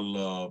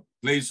additional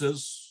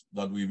places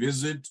that we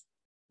visit,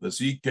 the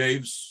sea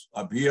caves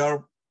up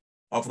here,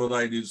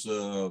 Aphrodite's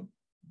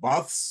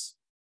baths,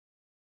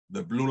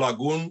 the Blue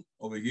Lagoon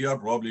over here,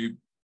 probably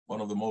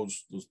one of the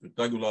most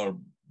spectacular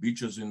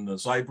beaches in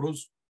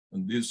Cyprus,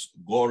 and this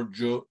gorge,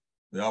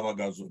 the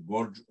Avagas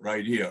Gorge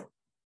right here.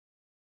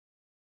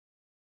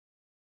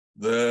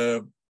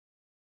 The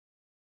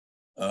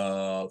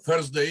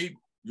first day,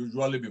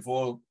 usually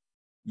before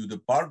you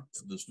depart,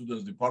 the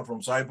students depart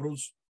from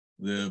Cyprus,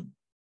 the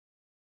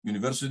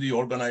university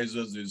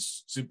organizes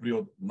this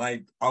Cypriot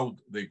night out,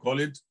 they call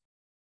it.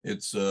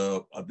 It's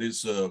at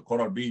this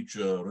Coral Beach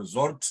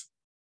resort.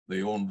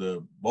 They own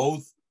the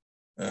both,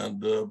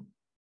 and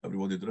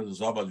everybody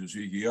dresses up, as you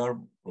see here,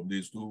 from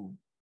these two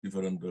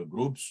different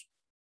groups.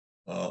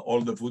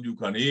 All the food you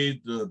can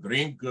eat,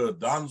 drink,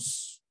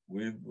 dance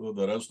with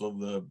the rest of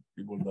the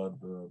people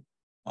that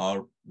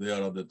are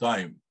there at the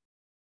time.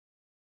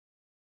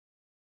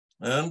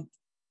 And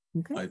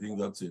okay. I think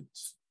that's it.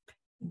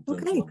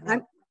 Okay,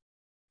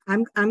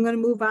 I'm going to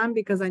move on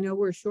because I know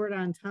we're short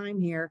on time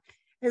here.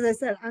 As I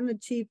said, I'm the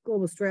Chief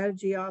Global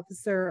Strategy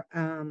Officer,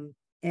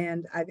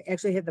 and I've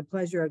actually had the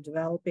pleasure of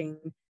developing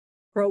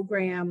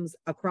programs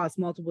across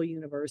multiple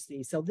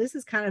universities. So this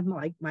is kind of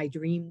like my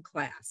dream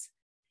class.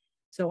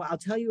 So I'll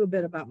tell you a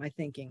bit about my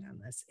thinking on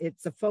this.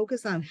 It's a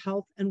focus on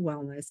health and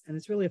wellness, and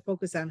it's really a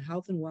focus on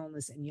health and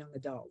wellness in young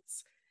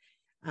adults.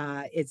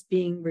 It's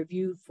being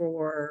reviewed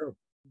for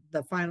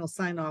the final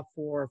sign-off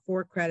for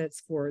 4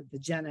 credits for the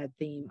Gen Ed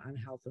theme on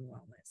health and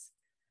wellness.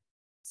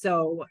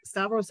 So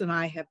Stavros and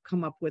I have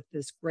come up with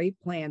this great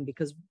plan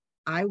because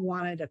I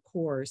wanted a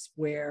course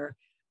where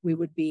we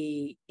would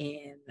be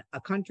in a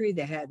country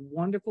that had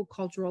wonderful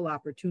cultural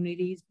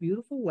opportunities,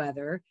 beautiful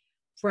weather,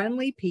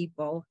 friendly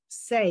people,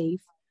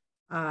 safe,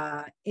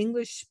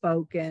 English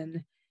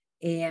spoken,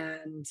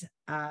 and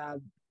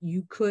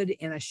you could,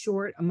 in a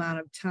short amount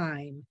of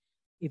time,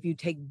 if you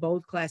take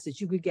both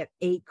classes, you could get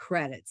 8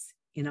 credits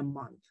in a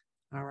month,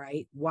 all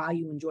right, while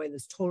you enjoy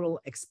this total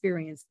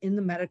experience in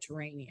the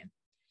Mediterranean.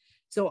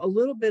 So a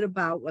little bit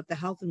about what the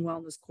health and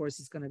wellness course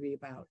is going to be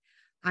about.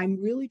 I'm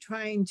really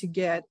trying to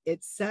get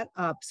it set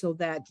up so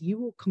that you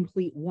will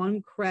complete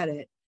 1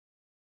 credit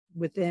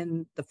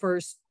within the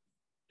first,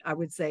 I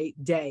would say,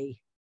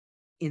 day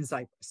in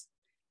Cyprus,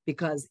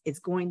 because it's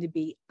going to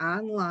be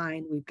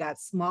online. We've got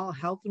small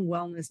health and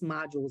wellness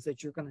modules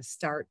that you're going to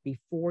start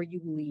before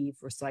you leave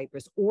for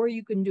Cyprus, or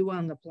you can do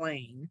on the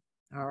plane,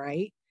 all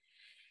right?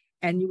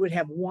 And you would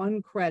have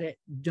 1 credit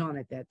done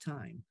at that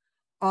time.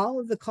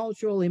 All of the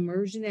cultural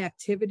immersion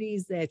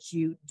activities that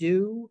you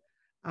do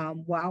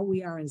while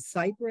we are in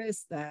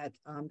Cyprus that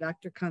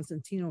Dr.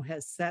 Constantino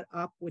has set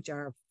up, which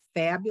are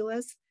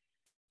fabulous,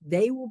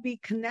 they will be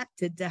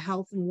connected to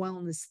health and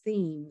wellness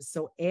themes.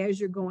 So as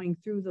you're going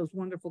through those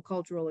wonderful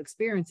cultural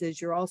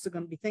experiences, you're also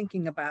going to be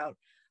thinking about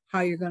how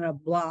you're going to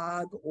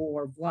blog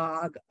or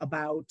vlog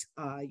about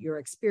your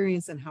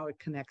experience and how it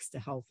connects to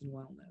health and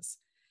wellness.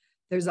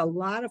 there's a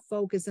lot of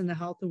focus in the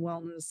health and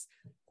wellness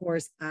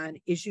course on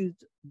issues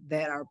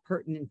that are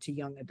pertinent to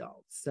young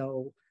adults.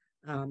 So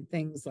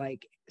things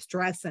like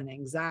stress and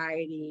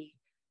anxiety,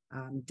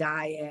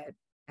 diet,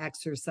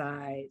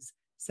 exercise,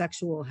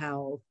 sexual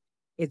health.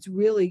 It's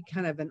really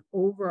kind of an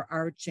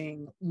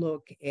overarching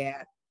look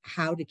at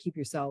how to keep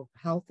yourself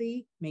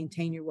healthy,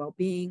 maintain your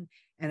well-being,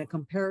 and a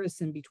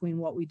comparison between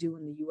what we do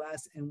in the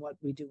US and what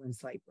we do in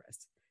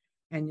Cyprus.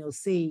 And you'll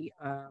see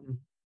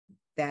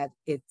that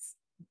it's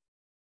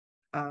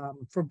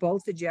for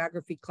both the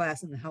geography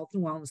class and the health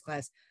and wellness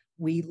class,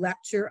 we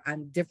lecture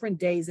on different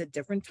days at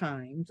different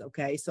times,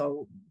 okay?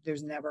 So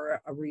there's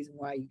never a reason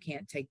why you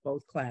can't take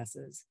both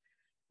classes.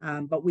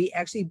 But we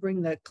actually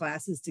bring the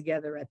classes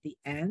together at the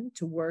end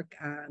to work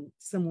on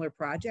similar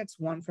projects,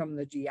 one from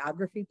the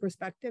geography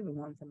perspective and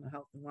one from the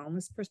health and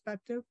wellness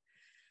perspective.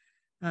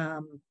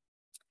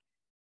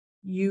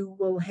 You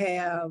will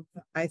have,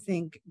 I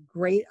think,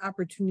 great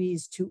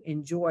opportunities to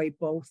enjoy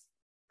both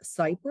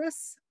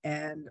Cyprus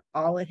and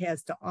all it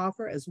has to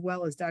offer, as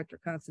well as Dr.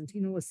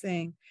 Constantino was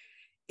saying,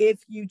 if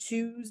you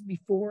choose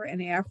before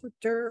and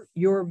after,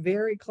 you're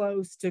very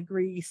close to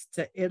Greece,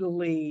 to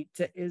Italy,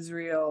 to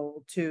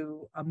Israel,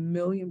 to a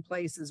million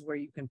places where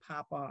you can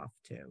pop off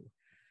to.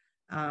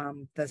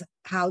 The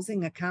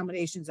housing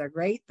accommodations are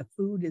great. The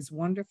food is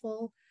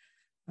wonderful.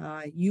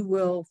 You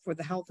will, for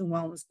the health and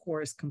wellness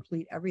course,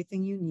 complete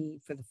everything you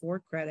need for the 4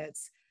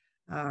 credits.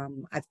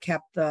 I've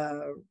kept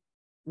the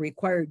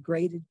required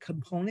graded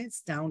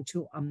components down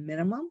to a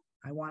minimum.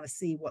 I want to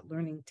see what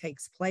learning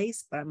takes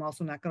place, but I'm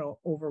also not going to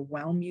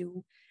overwhelm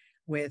you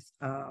with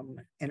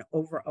an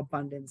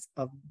overabundance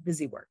of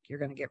busy work. You're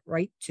going to get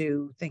right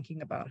to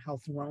thinking about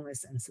health and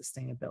wellness and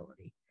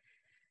sustainability.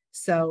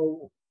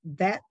 So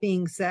that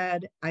being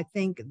said, I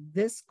think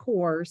this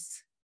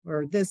course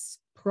or this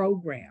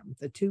program,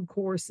 the 2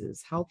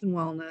 courses, health and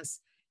wellness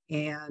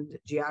and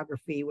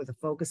geography with a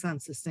focus on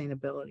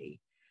sustainability,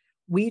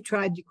 we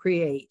tried to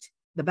create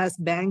the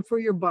best bang for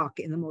your buck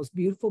in the most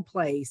beautiful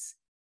place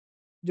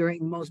during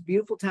the most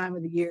beautiful time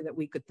of the year that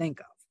we could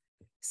think of.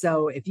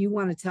 So if you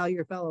want to tell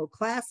your fellow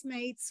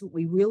classmates,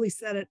 we really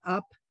set it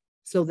up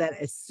so that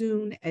as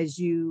soon as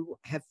you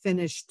have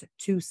finished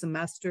 2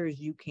 semesters,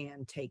 you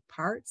can take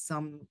part.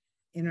 Some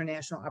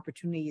international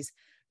opportunities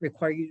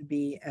require you to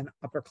be an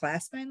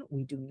upperclassman.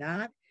 We do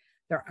not.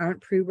 There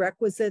aren't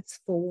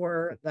prerequisites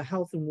for the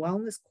health and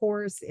wellness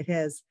course. It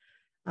has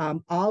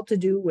all to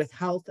do with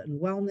health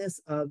and wellness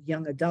of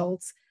young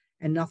adults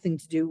and nothing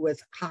to do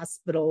with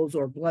hospitals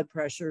or blood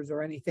pressures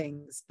or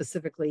anything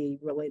specifically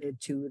related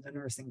to the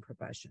nursing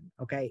profession,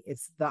 okay?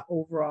 It's the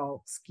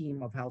overall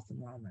scheme of health and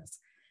wellness.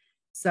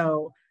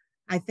 So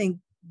I think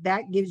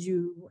that gives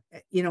you,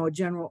 a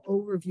general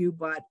overview,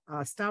 but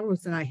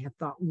Stavros and I have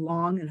thought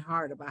long and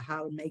hard about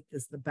how to make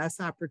this the best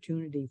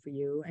opportunity for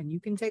you. And you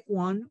can take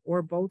one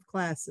or both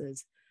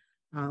classes,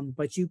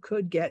 but you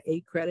could get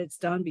 8 credits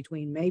done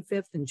between May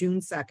 5th and June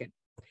 2nd.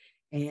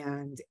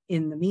 And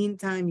in the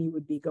meantime, you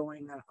would be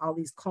going on all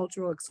these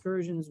cultural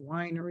excursions,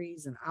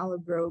 wineries and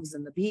olive groves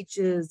and the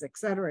beaches, et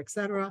cetera, et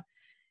cetera.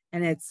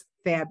 And it's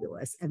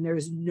fabulous. And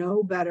there's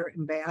no better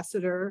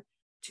ambassador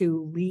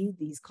to lead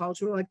these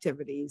cultural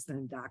activities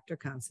than Dr.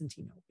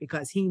 Constantino,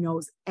 because he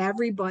knows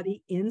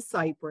everybody in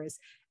Cyprus,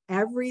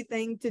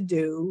 everything to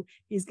do.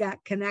 He's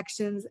got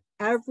connections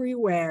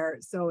everywhere.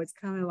 So it's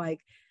kind of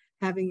like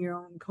having your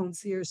own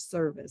concierge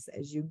service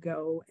as you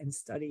go and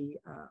study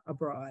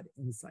abroad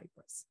in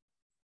Cyprus.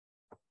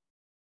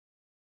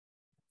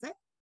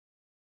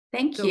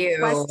 Thank you.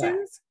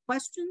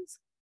 Questions?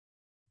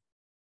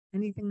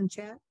 Anything in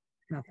chat?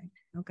 Nothing.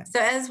 Okay. So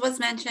as was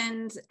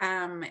mentioned,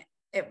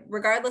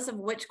 regardless of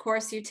which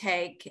course you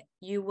take,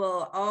 you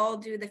will all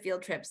do the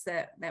field trips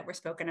that were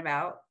spoken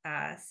about.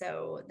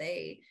 So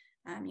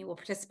you will all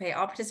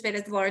participate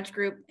as a large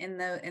group in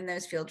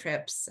those field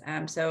trips.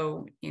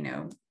 So,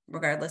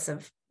 regardless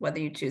of whether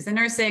you choose the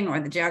nursing or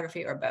the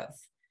geography or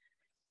both.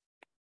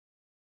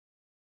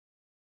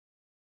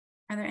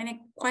 Are there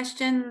any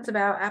questions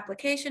about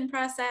application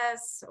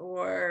process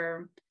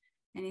or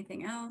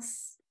anything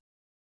else?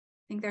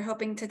 I think they're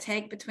hoping to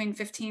take between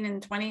 15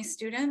 and 20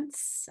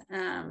 students. We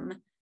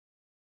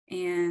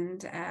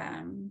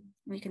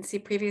can see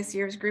previous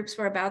years groups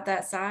were about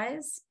that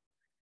size.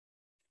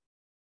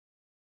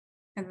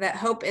 And that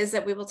hope is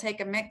that we will take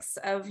a mix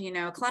of,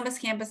 Columbus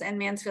campus and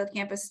Mansfield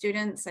campus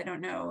students. I don't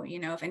know,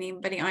 if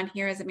anybody on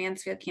here is a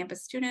Mansfield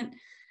campus student.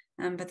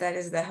 But that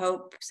is the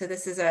hope. So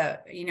this is a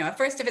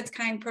first of its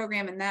kind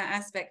program in that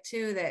aspect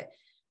too, that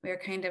we're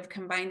kind of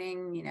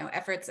combining,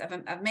 efforts of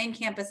main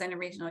campus and a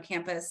regional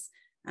campus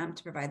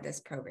to provide this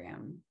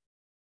program.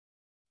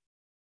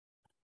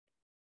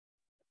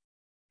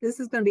 This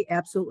is going to be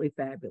absolutely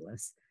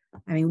fabulous.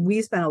 I mean,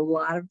 we spent a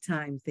lot of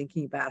time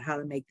thinking about how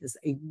to make this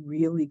a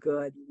really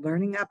good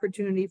learning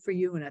opportunity for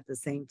you and at the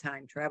same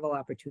time travel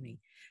opportunity,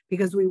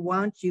 because we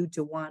want you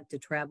to want to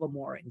travel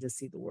more and to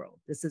see the world.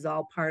 This is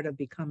all part of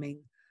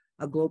becoming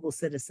a global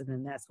citizen,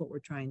 and that's what we're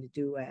trying to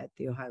do at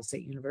The Ohio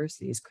State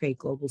University, is create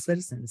global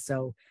citizens.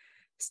 So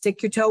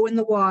stick your toe in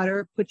the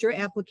water, put your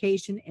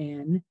application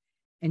in,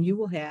 and you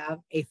will have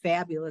a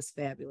fabulous,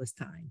 fabulous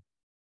time.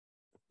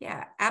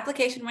 Yeah,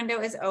 application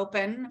window is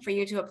open for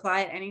you to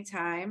apply at any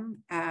time.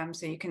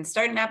 So you can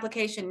start an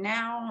application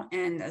now,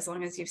 and as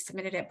long as you've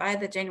submitted it by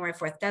the January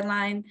 4th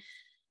deadline,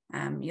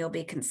 you'll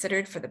be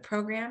considered for the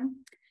program.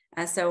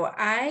 So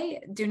I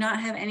do not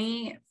have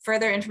any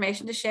further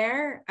information to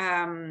share.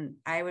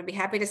 I would be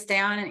happy to stay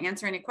on and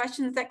answer any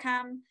questions that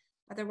come.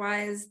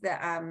 Otherwise,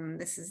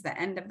 this is the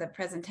end of the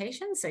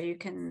presentation, so you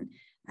can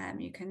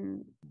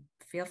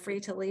feel free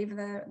to leave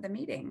the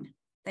meeting.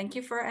 Thank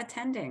you for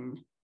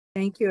attending.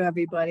 Thank you,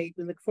 everybody.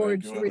 We look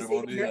forward to receiving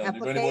everybody. your And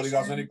application. if anybody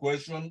has any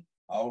question,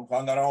 I'll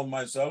hang around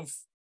myself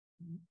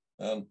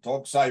and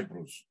talk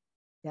Cyprus.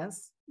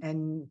 Yes,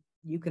 and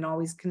you can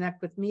always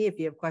connect with me if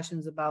you have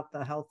questions about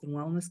the health and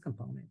wellness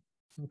component.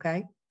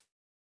 Okay.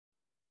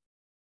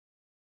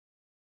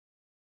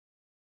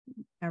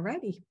 All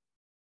righty.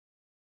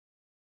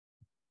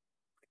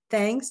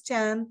 Thanks,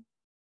 Jen.